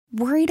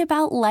Worried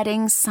about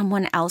letting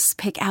someone else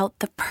pick out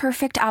the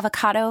perfect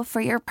avocado for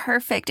your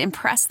perfect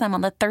impress them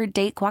on the third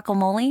date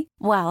guacamole?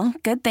 Well,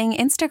 good thing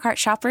Instacart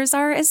shoppers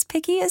are as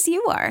picky as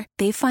you are.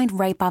 They find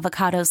ripe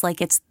avocados like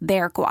it's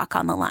their guac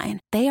on the line.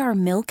 They are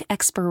milk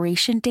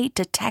expiration date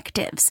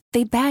detectives.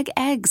 They bag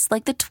eggs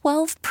like the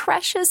 12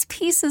 precious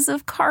pieces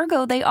of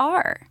cargo they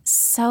are.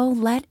 So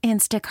let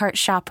Instacart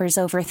shoppers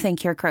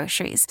overthink your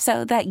groceries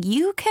so that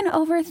you can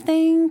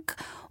overthink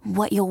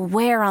what you'll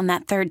wear on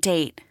that third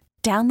date.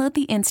 Download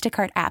the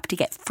Instacart app to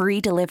get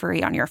free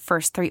delivery on your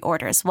first 3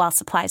 orders while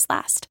supplies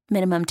last.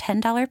 Minimum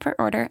 $10 per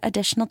order.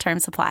 Additional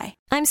terms apply.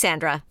 I'm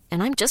Sandra,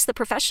 and I'm just the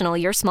professional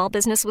your small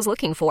business was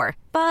looking for.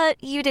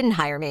 But you didn't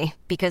hire me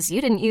because you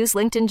didn't use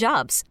LinkedIn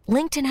Jobs.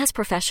 LinkedIn has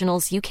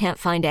professionals you can't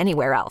find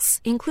anywhere else,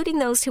 including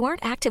those who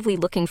aren't actively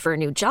looking for a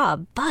new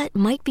job, but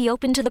might be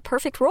open to the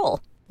perfect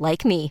role,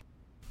 like me.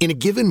 In a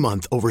given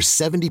month, over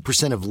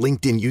 70% of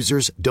LinkedIn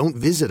users don't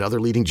visit other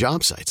leading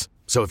job sites.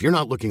 So if you're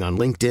not looking on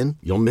LinkedIn,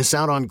 you'll miss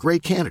out on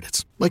great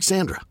candidates like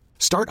Sandra.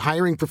 Start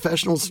hiring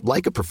professionals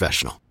like a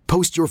professional.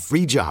 Post your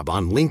free job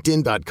on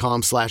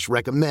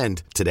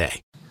linkedin.com/recommend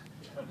today.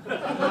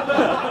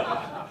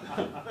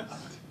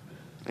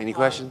 Any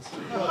questions?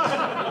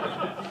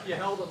 You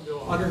held them to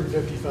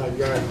 155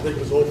 yards. I think it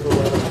was 0 for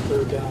 11 on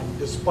third down,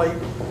 despite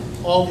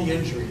all the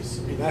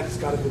injuries. I mean, that's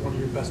got to be one of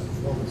your best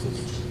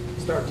performances,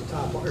 start to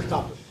top or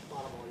top to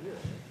bottom all year.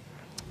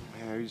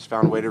 Man, we just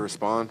found a way to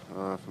respond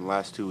from the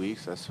last 2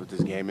 weeks. That's what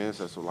this game is.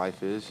 That's what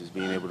life is, just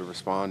being able to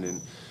respond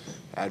in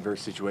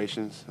adverse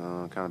situations,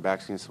 kind of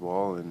backs against the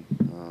wall. And,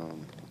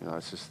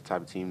 it's just the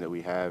type of team that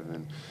we have,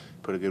 and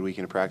put a good week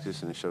into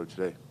practice, and it showed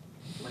today.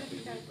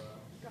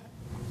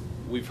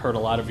 We've heard a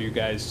lot of you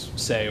guys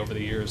say over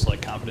the years,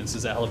 like, confidence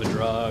is a hell of a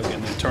drug,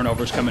 and the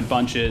turnovers come in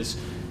bunches.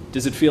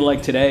 Does it feel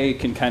like today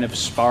can kind of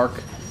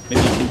spark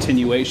maybe a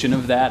continuation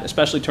of that,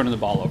 especially turning the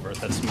ball over?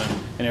 That's been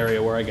an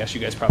area where I guess you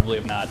guys probably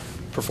have not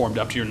performed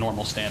up to your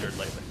normal standard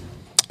lately.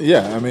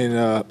 Yeah, I mean,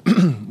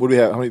 what do we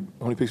have? How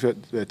many picks we had?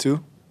 We had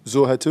 2.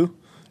 Zul had 2,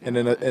 and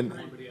then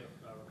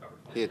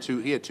He had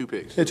two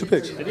picks. He had 2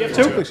 picks. Did he have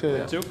 2? Picks,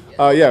 yeah. 2?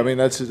 Yeah, I mean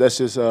that's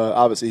just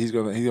obviously he's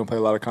gonna play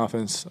a lot of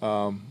confidence,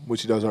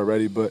 which he does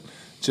already. But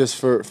just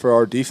for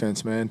our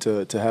defense, man,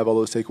 to have all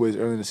those takeaways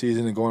early in the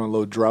season and going on a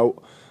little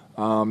drought,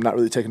 not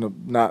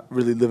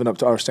really living up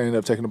to our standard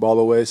of taking the ball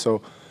away.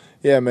 So,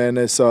 yeah, man,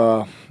 it's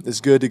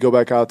good to go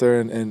back out there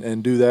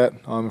and do that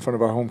in front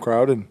of our home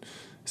crowd, and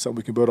it's something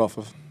we can build off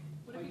of.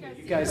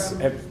 You guys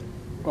have.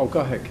 Oh,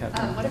 go ahead,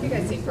 Captain. What have you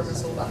guys seen from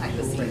Rasul behind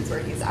the scenes where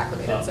he's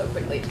acclimated so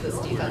quickly to this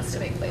defense to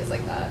make plays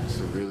like that? He's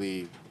a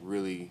really,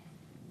 really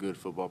good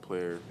football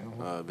player,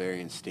 very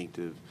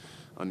instinctive,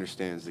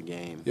 understands the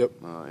game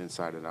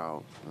inside and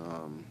out.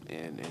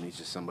 And he's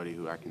just somebody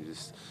who I can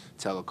just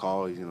tell a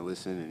call, he's going to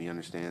listen, and he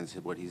understands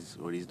what he's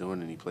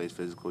doing, and he plays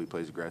physical, he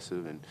plays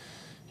aggressive, and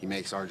he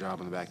makes our job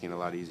on the back end a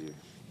lot easier.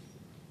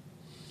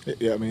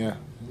 Yeah, I mean,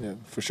 yeah,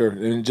 for sure.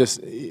 And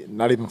just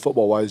not even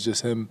football-wise,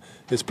 just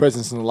his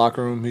presence in the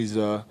locker room. He's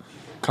a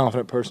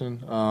confident person.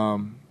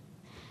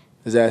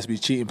 His ass be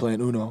cheating playing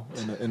Uno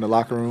in the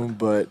locker room,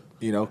 but,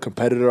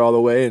 competitor all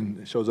the way,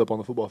 and shows up on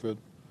the football field.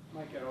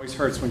 Mike, it always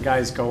hurts when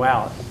guys go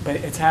out, but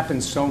it's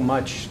happened so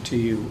much to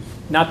you.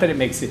 Not that it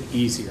makes it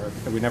easier.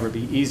 It would never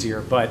be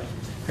easier, but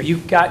have you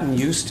gotten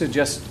used to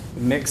just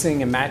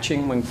mixing and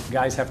matching when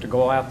guys have to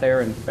go out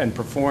there and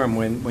perform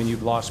when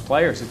you've lost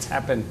players? It's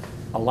happened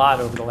a lot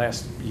over the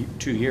last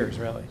 2 years,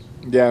 really.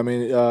 Yeah, I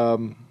mean, I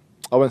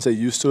wouldn't say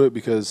used to it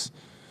because,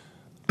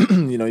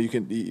 you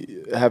can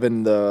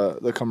having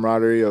the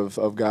camaraderie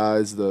of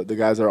guys, the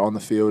guys that are on the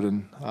field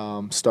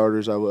and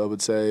starters, I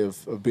would say,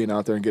 of being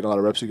out there and getting a lot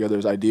of reps together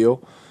is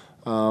ideal.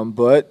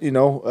 But,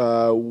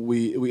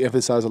 we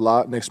emphasize a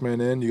lot next man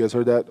in. You guys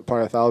heard that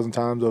probably 1,000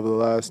 times over the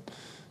last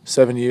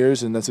 7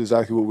 years, and that's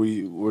exactly what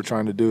we're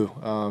trying to do.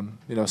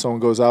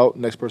 Someone goes out,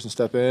 next person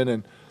step in,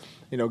 and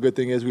good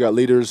thing is we got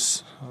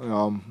leaders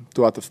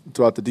throughout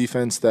the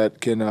defense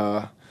that can,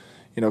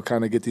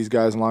 kind of get these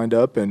guys lined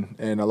up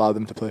and allow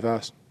them to play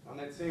fast. On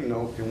that same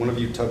note, can one of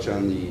you touch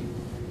on the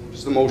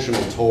emotional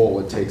toll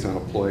it takes on a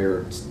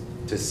player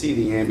to see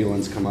the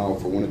ambulance come out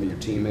for one of your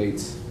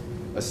teammates,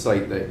 a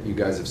sight that you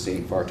guys have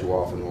seen far too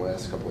often the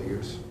last couple of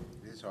years?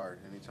 It's hard.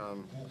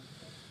 Anytime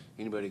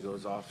anybody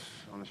goes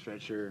off on a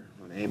stretcher,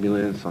 on an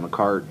ambulance, on a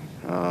cart,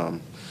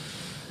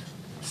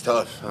 it's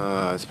tough.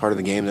 It's part of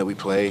the game that we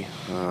play.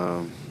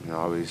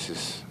 Always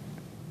just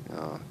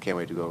can't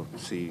wait to go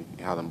see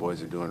how them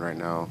boys are doing right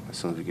now as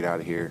soon as we get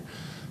out of here.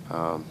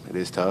 It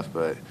is tough,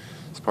 but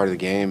it's part of the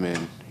game,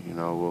 and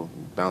we'll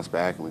bounce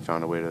back, and we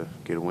found a way to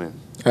get a win.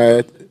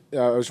 I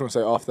just want to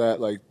say off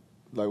that, like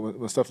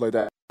when stuff like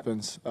that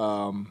happens,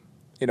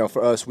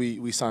 for us,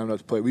 we signed up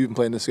to play. We've been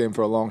playing this game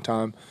for a long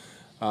time,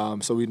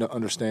 so we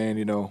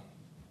understand,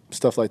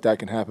 stuff like that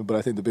can happen. But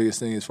I think the biggest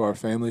thing is for our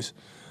families.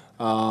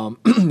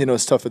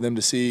 It's tough for them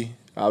to see.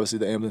 Obviously,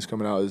 the ambulance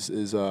coming out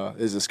is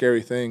a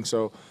scary thing.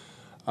 So,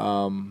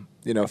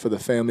 for the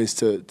families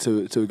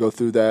to go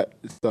through that,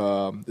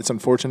 it's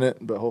unfortunate.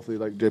 But hopefully,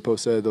 like J-Po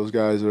said, those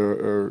guys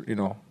are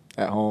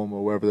at home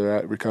or wherever they're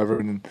at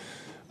recovering.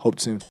 hope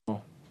to see him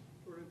tomorrow.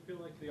 Did it feel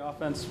like the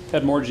offense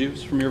had more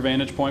juice from your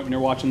vantage point when you're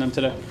watching them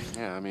today?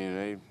 Yeah, I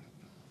mean,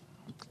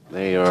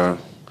 they're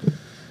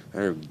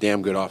a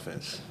damn good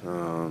offense.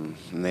 And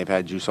they've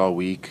had juice all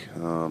week.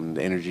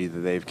 The energy that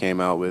they've came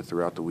out with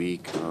throughout the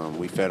week,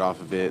 we fed off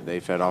of it. They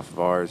fed off of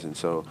ours. And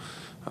so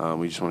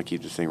we just want to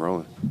keep this thing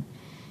rolling.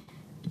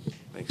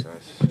 Thanks,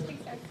 guys.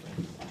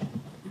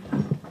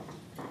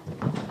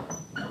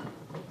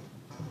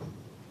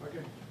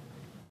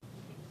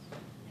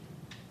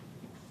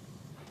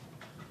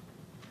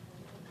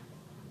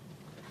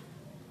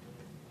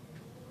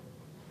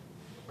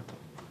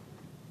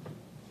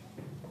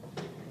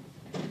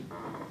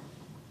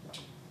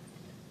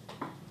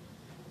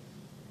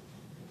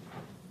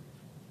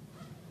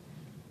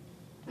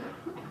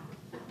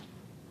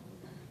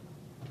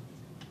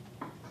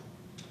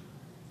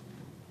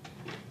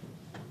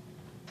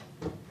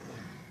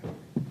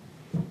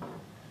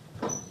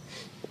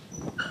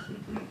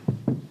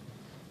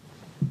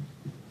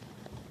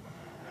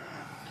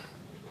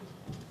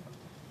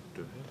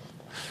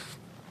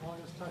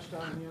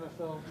 Touchdown in the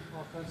NFL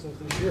offensive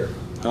this year.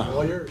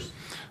 All yours.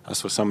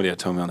 That's what somebody had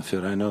told me on the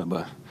field. I didn't know it,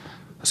 but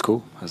that's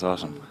cool. That's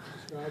awesome.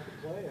 Describe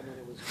the play. I mean,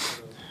 it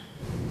was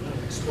kind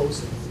of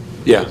explosive.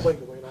 Yeah. The way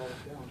it all went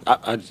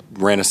down. I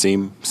ran a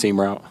seam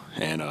route,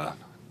 and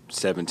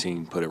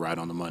 17 put it right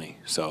on the money.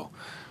 So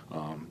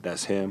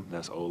that's him.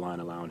 That's O-line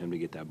allowing him to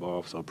get that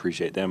ball. So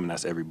appreciate them, and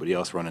that's everybody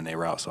else running their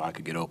route so I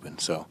could get open.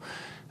 So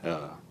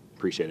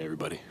appreciate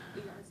everybody.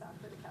 The yards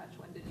after the catch,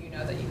 when did you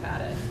know that you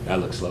had it? Did I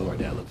look slow or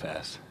did I look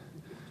fast?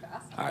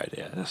 All right,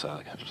 yeah, that's all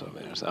I got. So,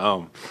 man.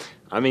 So,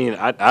 I mean,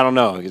 I don't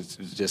know. It's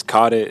just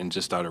caught it and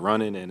just started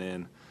running, and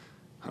then,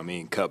 I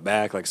mean, cut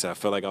back. Like I said, I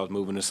felt like I was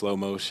moving in slow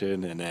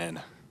motion, and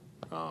then,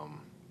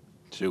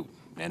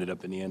 ended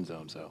up in the end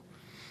zone. So.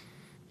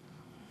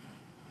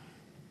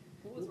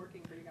 What was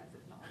working for you guys at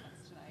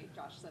offense tonight?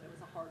 Josh said it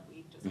was a hard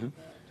week just with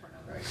the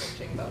turnover and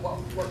coaching, but what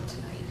worked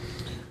tonight?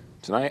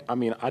 Tonight, I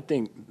mean, I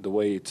think the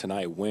way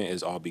tonight went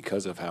is all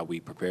because of how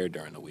we prepared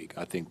during the week.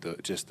 I think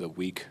the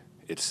week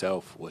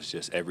itself was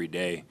just every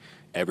day,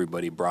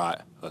 everybody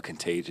brought a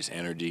contagious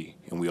energy,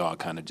 and we all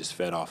kind of just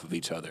fed off of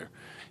each other.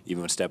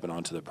 Even when stepping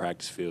onto the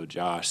practice field,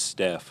 Josh,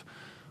 Steph,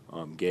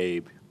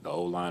 Gabe, the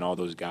O-line, all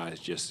those guys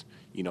just,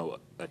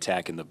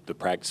 attacking the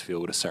practice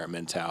field with a certain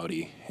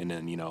mentality, and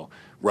then,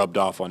 rubbed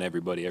off on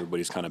everybody.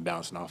 Everybody's kind of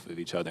bouncing off of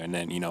each other, and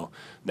then,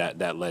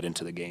 that led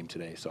into the game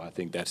today. So I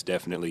think that's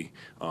definitely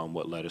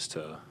what led us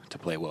to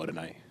play well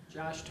tonight.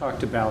 Josh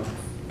talked about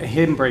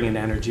him bringing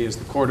energy as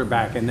the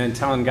quarterback and then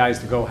telling guys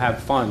to go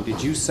have fun.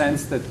 Did you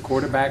sense that the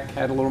quarterback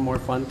had a little more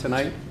fun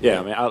tonight? Yeah,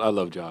 I mean, I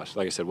love Josh.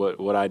 Like I said,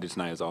 what I did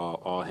tonight is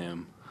all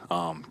him.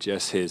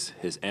 Just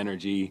his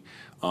energy,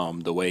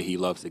 the way he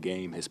loves the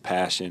game, his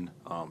passion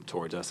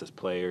towards us as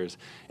players,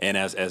 and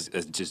as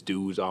just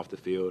dudes off the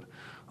field.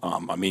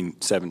 I mean,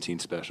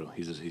 17's special.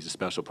 He's a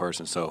special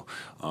person. So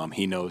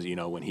he knows,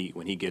 when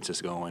he gets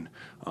us going,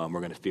 we're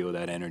going to feel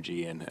that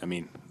energy. And I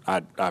mean,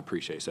 I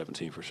appreciate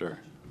 17 for sure.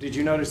 Did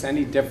you notice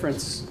any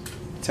difference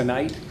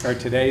tonight or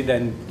today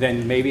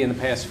than maybe in the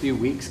past few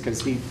weeks?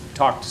 Because he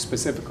talked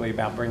specifically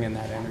about bringing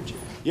that energy.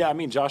 Yeah, I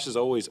mean, Josh has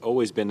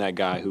always been that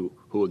guy who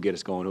would get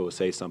us going, who would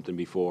say something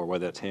before,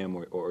 whether it's him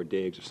or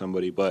Diggs or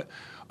somebody. But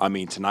I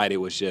mean, tonight it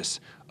was just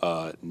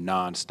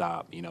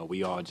nonstop.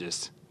 We all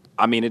just.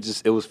 I mean,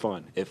 it was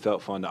fun. It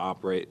felt fun to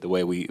operate the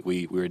way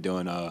we were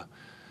doing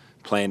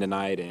playing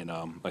tonight, and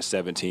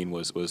 17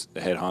 was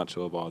the head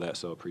honcho of all that,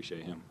 so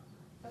appreciate him.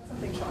 That's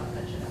something Sean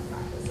mentioned at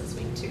practice this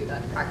week, too,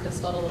 that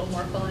practice felt a little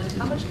more fun.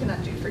 How much can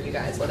that do for you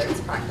guys, whether it's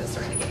practice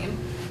or in a game?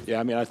 Yeah,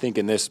 I mean, I think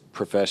in this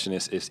profession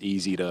it's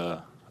easy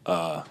to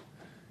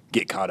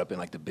get caught up in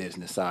like the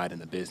business side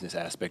and the business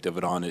aspect of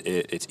it on it.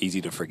 It's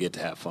easy to forget to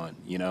have fun,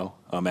 At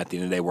the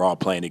end of the day, we're all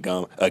playing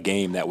a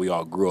game that we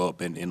all grew up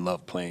and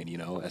loved playing,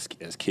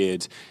 as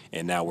kids,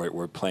 and now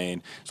we're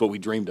playing. It's what we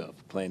dreamed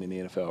of, playing in the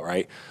NFL,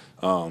 right?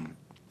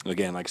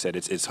 Again, like I said,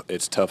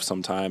 it's tough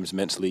sometimes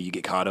mentally. You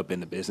get caught up in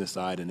the business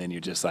side, and then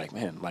you're just like,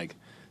 man, like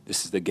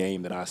this is the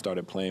game that I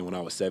started playing when I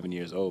was 7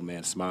 years old,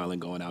 man, smiling,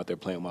 going out there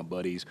playing with my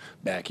buddies,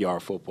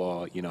 backyard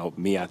football.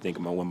 I think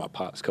when my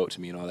pops coached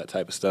me and all that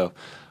type of stuff.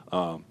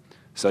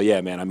 So,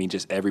 yeah, man, I mean,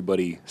 just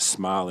everybody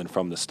smiling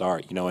from the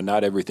start, and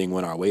not everything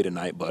went our way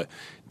tonight, but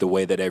the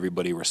way that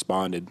everybody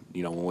responded,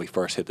 when we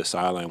first hit the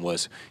sideline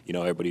was,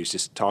 everybody was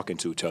just talking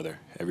to each other.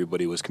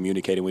 Everybody was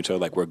communicating with each other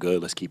like, we're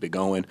good, let's keep it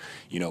going.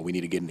 We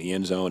need to get in the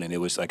end zone. And it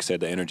was, like I said,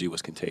 the energy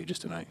was contagious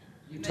tonight.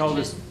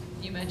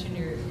 You mentioned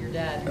your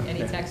dad.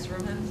 Any text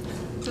from him?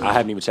 I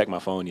haven't even checked my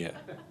phone yet.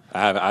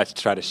 I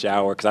try to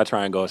shower because I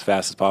try and go as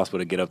fast as possible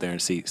to get up there and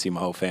see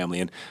my whole family.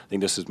 And I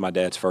think this is my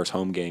dad's first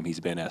home game he's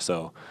been at.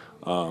 So,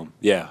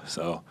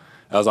 so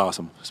that was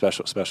awesome.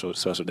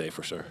 Special day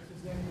for sure.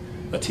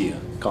 Atia,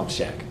 call him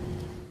Shaq.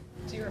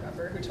 Do you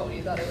remember who told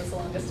you that it was the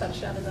longest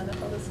touchdown in the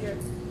NFL this year?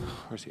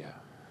 Where's he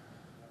at?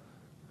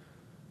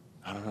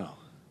 I don't know.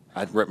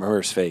 I remember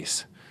his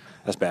face.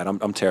 That's bad.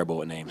 I'm terrible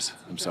with names.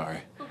 I'm sorry.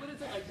 But what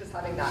is it like just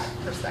having that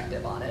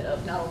perspective on it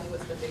of not only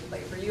was it a big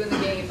play for you in the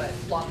game, but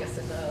longest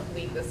in the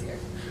league this year?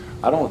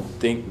 I don't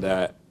think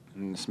that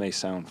and this may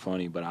sound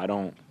funny, but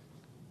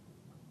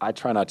I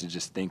try not to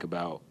just think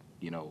about,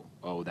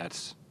 oh,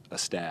 that's a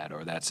stat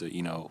or that's a,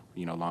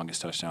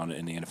 longest touchdown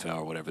in the NFL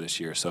or whatever this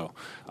year. So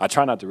I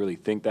try not to really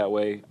think that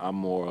way. I'm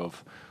more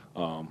of,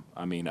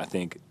 I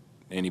think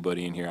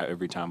anybody in here,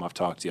 every time I've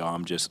talked to y'all,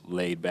 I'm just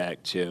laid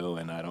back, chill,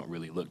 and I don't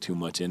really look too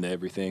much into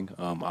everything.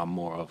 I'm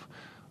more of,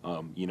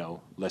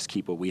 let's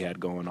keep what we had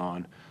going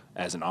on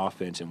as an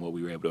offense and what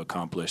we were able to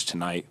accomplish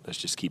tonight. Let's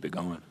just keep it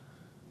going.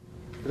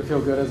 Did it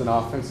feel good as an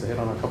offense to hit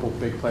on a couple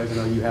big plays? I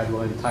know you had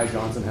one, Ty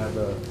Johnson had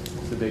the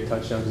big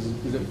touchdown.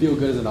 Does it feel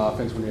good as an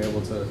offense when you're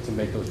able to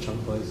make those chunk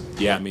plays?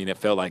 Yeah, it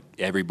felt like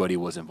everybody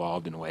was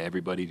involved in a way.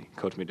 Everybody,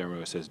 Coach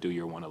McDermott says, do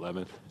your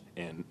 111th,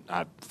 and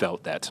I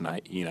felt that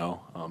tonight,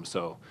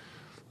 So,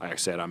 like I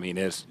said,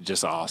 it's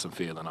just an awesome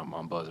feeling.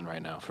 I'm buzzing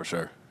right now, for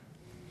sure.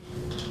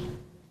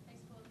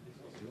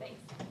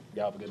 Thanks.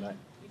 Y'all have a good night.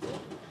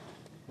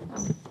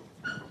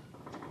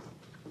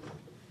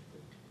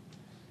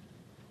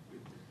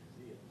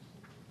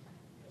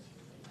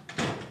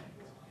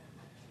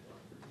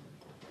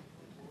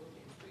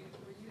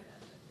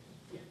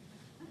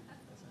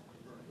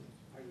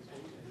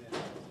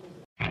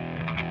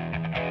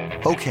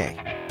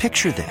 Okay,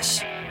 picture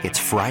this. It's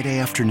Friday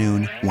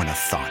afternoon when a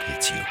thought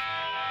hits you.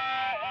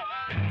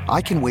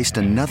 I can waste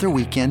another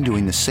weekend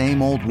doing the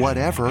same old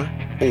whatever,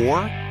 or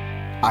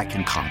I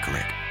can conquer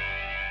it.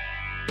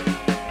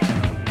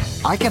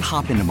 I can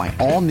hop into my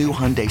all-new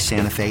Hyundai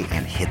Santa Fe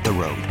and hit the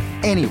road.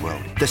 Any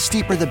road. The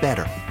steeper, the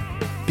better.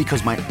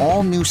 Because my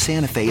all-new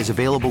Santa Fe is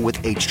available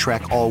with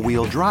H-Track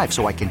all-wheel drive,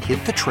 so I can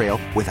hit the trail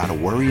without a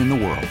worry in the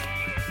world.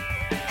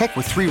 Heck,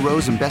 with 3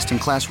 rows and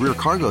best-in-class rear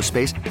cargo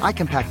space, I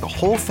can pack the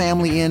whole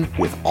family in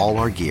with all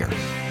our gear.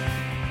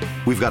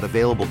 We've got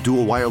available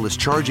dual wireless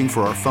charging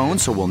for our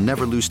phones, so we'll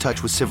never lose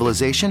touch with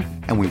civilization,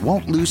 and we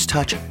won't lose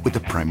touch with the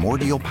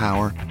primordial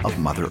power of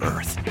Mother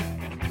Earth.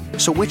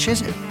 So which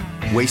is it?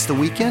 Waste the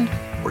weekend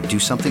or do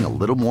something a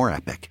little more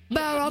epic?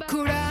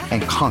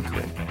 And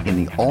conquer it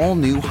in the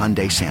all-new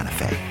Hyundai Santa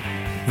Fe.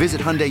 Visit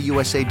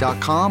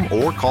HyundaiUSA.com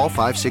or call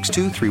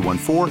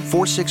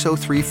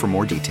 562-314-4603 for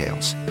more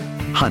details.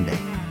 Hyundai,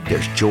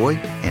 there's joy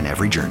in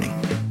every journey.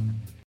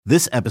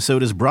 This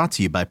episode is brought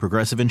to you by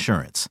Progressive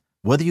Insurance.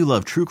 Whether you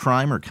love true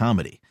crime or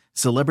comedy,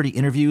 celebrity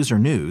interviews or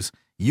news,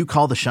 you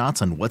call the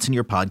shots on what's in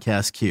your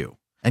podcast queue.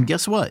 And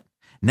guess what?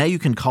 Now you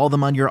can call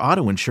them on your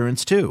auto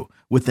insurance too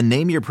with the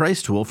Name Your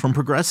Price tool from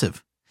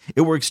Progressive.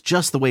 It works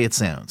just the way it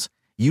sounds.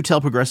 You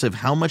tell Progressive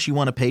how much you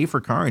want to pay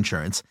for car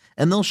insurance,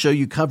 and they'll show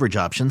you coverage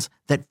options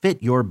that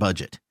fit your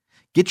budget.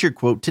 Get your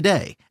quote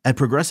today at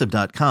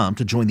Progressive.com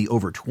to join the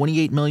over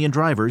 28 million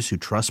drivers who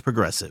trust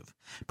Progressive.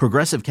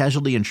 Progressive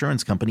Casualty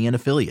Insurance Company and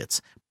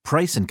Affiliates.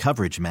 Price and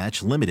coverage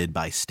match limited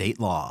by state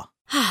law.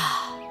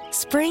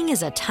 Spring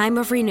is a time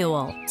of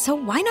renewal, so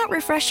why not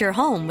refresh your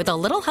home with a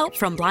little help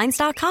from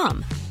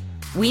Blinds.com?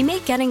 We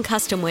make getting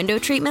custom window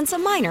treatments a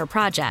minor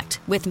project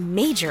with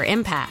major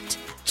impact.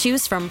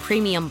 Choose from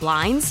premium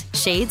blinds,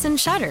 shades, and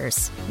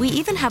shutters. We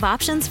even have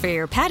options for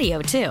your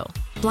patio, too.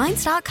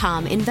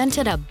 Blinds.com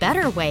invented a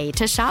better way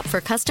to shop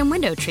for custom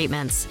window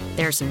treatments.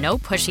 There's no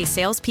pushy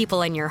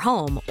salespeople in your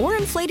home or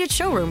inflated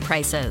showroom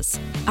prices.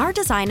 Our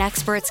design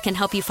experts can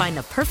help you find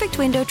the perfect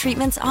window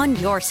treatments on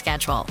your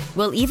schedule.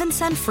 We'll even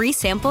send free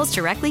samples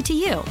directly to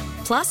you.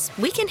 Plus,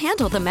 we can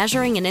handle the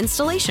measuring and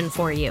installation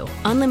for you.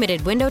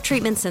 Unlimited window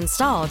treatments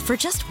installed for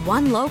just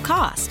one low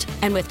cost.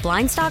 And with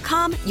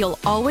Blinds.com, you'll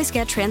always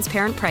get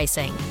transparent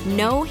pricing.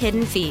 No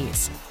hidden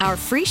fees. Our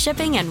free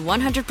shipping and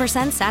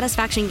 100%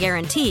 satisfaction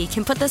guarantee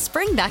can put the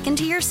spring back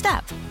into your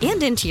step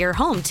and into your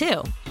home,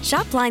 too.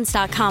 Shop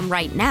Blinds.com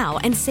right now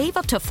and save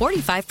up to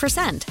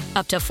 45%.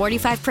 Up to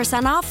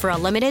 45% off for a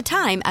limited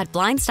time at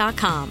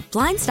Blinds.com.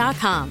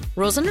 Blinds.com.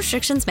 Rules and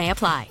restrictions may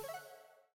apply.